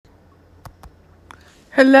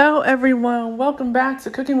Hello, everyone. Welcome back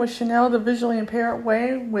to Cooking with Chanel, the visually impaired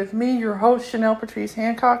way, with me, your host, Chanel Patrice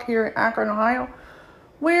Hancock, here in Akron, Ohio,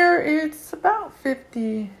 where it's about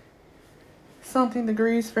 50 something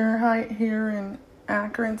degrees Fahrenheit here in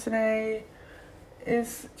Akron today.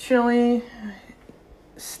 It's chilly,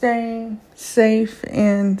 staying safe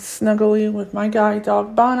and snuggly with my guide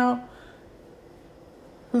dog, Bono,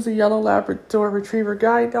 who's a yellow Labrador Retriever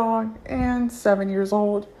guide dog and 7 years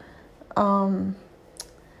old.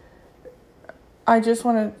 I just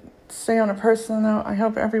want to say on a personal note, I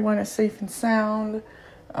hope everyone is safe and sound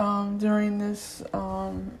during this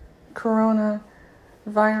coronavirus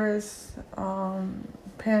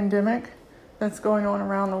pandemic that's going on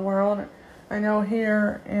around the world. I know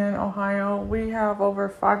here in Ohio we have over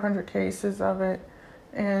 500 cases of it,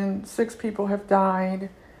 and 6 people have died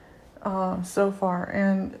so far.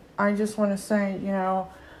 And I just want to say,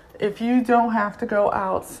 if you don't have to go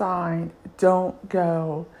outside, don't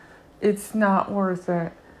go. It's not worth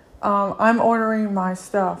it. I'm ordering my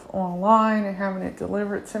stuff online and having it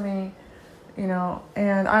delivered to me,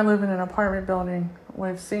 and I live in an apartment building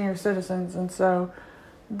with senior citizens, and so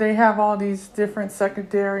they have all these different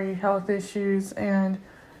secondary health issues, and,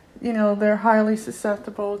 they're highly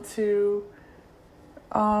susceptible to,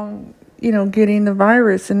 getting the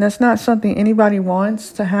virus, and that's not something anybody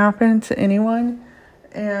wants to happen to anyone.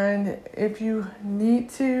 And if you need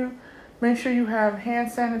to, make sure you have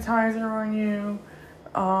hand sanitizer on you.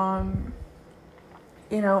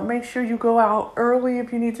 Make sure you go out early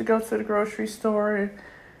if you need to go to the grocery store.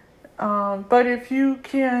 But if you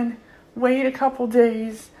can wait a couple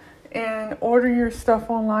days and order your stuff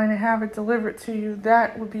online and have it delivered to you,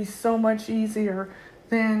 that would be so much easier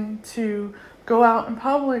than to go out in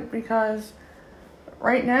public, because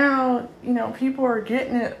right now, people are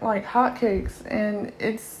getting it like hotcakes, and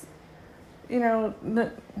it's,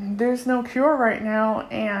 there's no cure right now,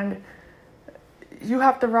 and you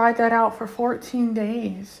have to ride that out for 14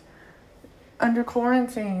 days under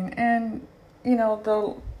quarantine. And,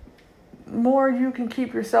 the more you can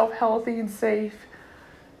keep yourself healthy and safe,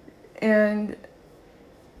 and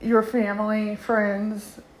your family,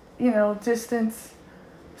 friends, distance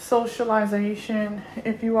socialization,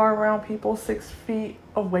 if you are around people 6 feet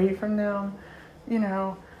away from them,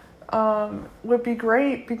 would be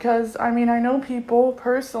great, because I know people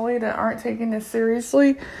personally that aren't taking this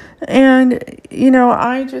seriously, and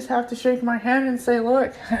I just have to shake my head and say,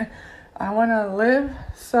 look, I want to live.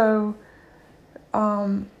 So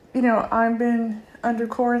I've been under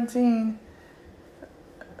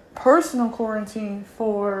personal quarantine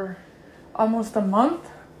for almost a month,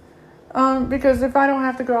 because if I don't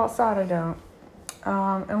have to go outside, I don't,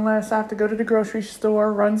 unless I have to go to the grocery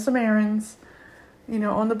store, run some errands,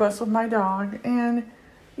 on the bus with my dog. And,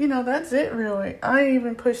 that's it really. I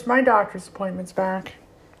even pushed my doctor's appointments back.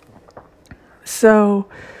 So,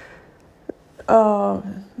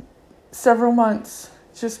 several months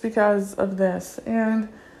just because of this. And,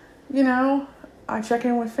 I check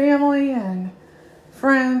in with family and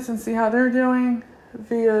friends and see how they're doing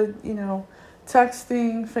via,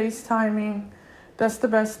 texting, FaceTiming. That's the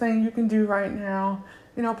best thing you can do right now.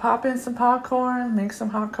 Pop in some popcorn, make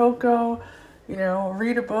some hot cocoa,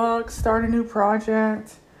 read a book, start a new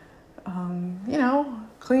project,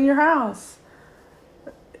 clean your house.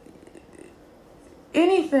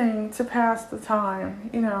 Anything to pass the time,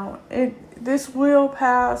 this will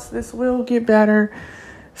pass, this will get better.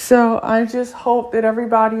 So I just hope that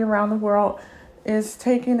everybody around the world is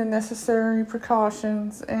taking the necessary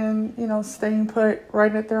precautions and, staying put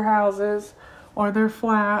right at their houses or their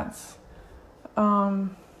flats.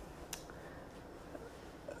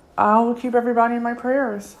 I'll keep everybody in my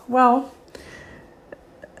prayers. Well,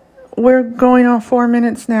 we're going on 4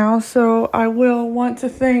 minutes now, so I will want to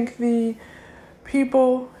thank the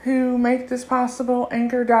people who make this possible,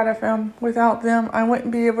 Anchor.fm. Without them, I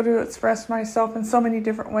wouldn't be able to express myself in so many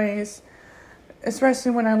different ways,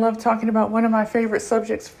 especially when I love talking about one of my favorite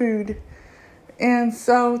subjects, food. And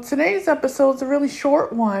so today's episode is a really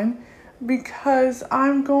short one, because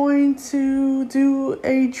I'm going to do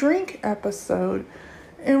a drink episode.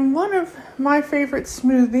 And one of my favorite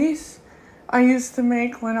smoothies I used to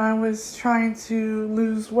make when I was trying to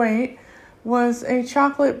lose weight was a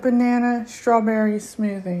chocolate banana strawberry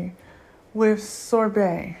smoothie with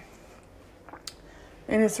sorbet.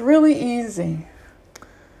 And it's really easy.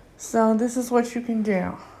 So this is what you can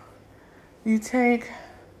do. You take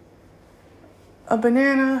a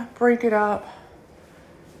banana, break it up.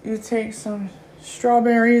 You take some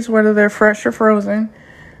strawberries, whether they're fresh or frozen.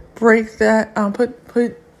 Break that,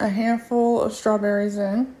 put a handful of strawberries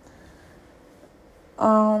in.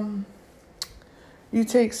 You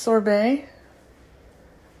take sorbet,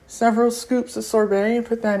 several scoops of sorbet and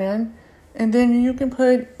put that in. And then you can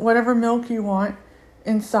put whatever milk you want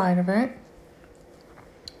inside of it.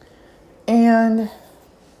 And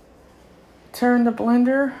turn the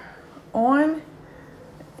blender on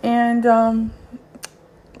and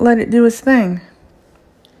let it do its thing.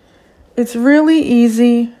 It's really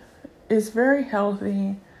easy. It's very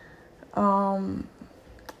healthy.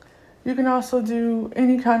 You can also do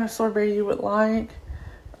any kind of sorbet you would like.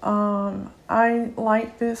 I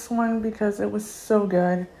like this one because it was so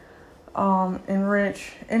good and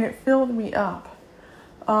rich, and it filled me up.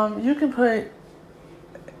 You can put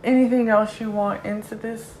anything else you want into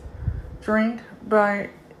this drink, but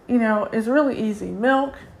it's really easy.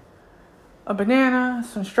 Milk, a banana,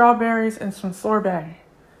 some strawberries, and some sorbet.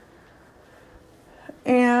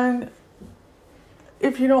 And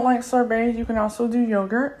if you don't like sorbet, you can also do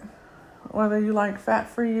yogurt. Whether you like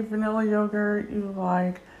fat-free vanilla yogurt, you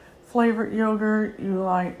like flavored yogurt, you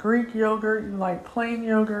like Greek yogurt, you like plain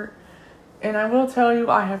yogurt. And I will tell you,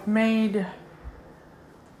 I have made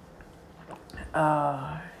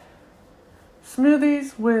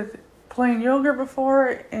smoothies with plain yogurt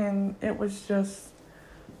before, and it was just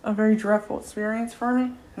a very dreadful experience for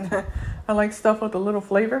me. I like stuff with a little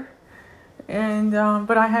flavor. And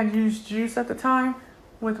but I had used juice at the time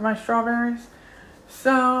with my strawberries.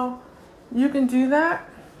 So you can do that,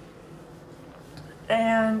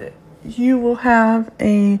 and you will have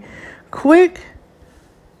a quick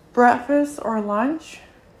breakfast or lunch.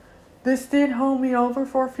 This did hold me over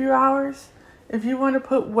for a few hours. If you want to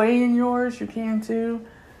put whey in yours, you can too.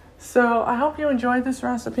 So I hope you enjoyed this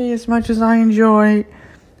recipe as much as I enjoyed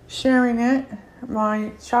sharing it.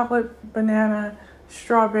 My chocolate banana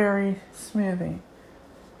strawberry smoothie.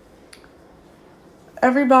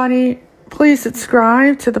 Everybody, please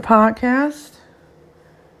subscribe to the podcast,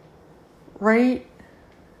 rate,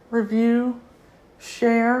 review,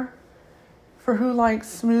 share for who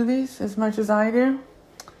likes smoothies as much as I do.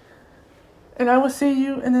 And I will see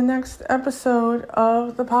you in the next episode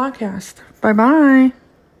of the podcast. Bye-bye.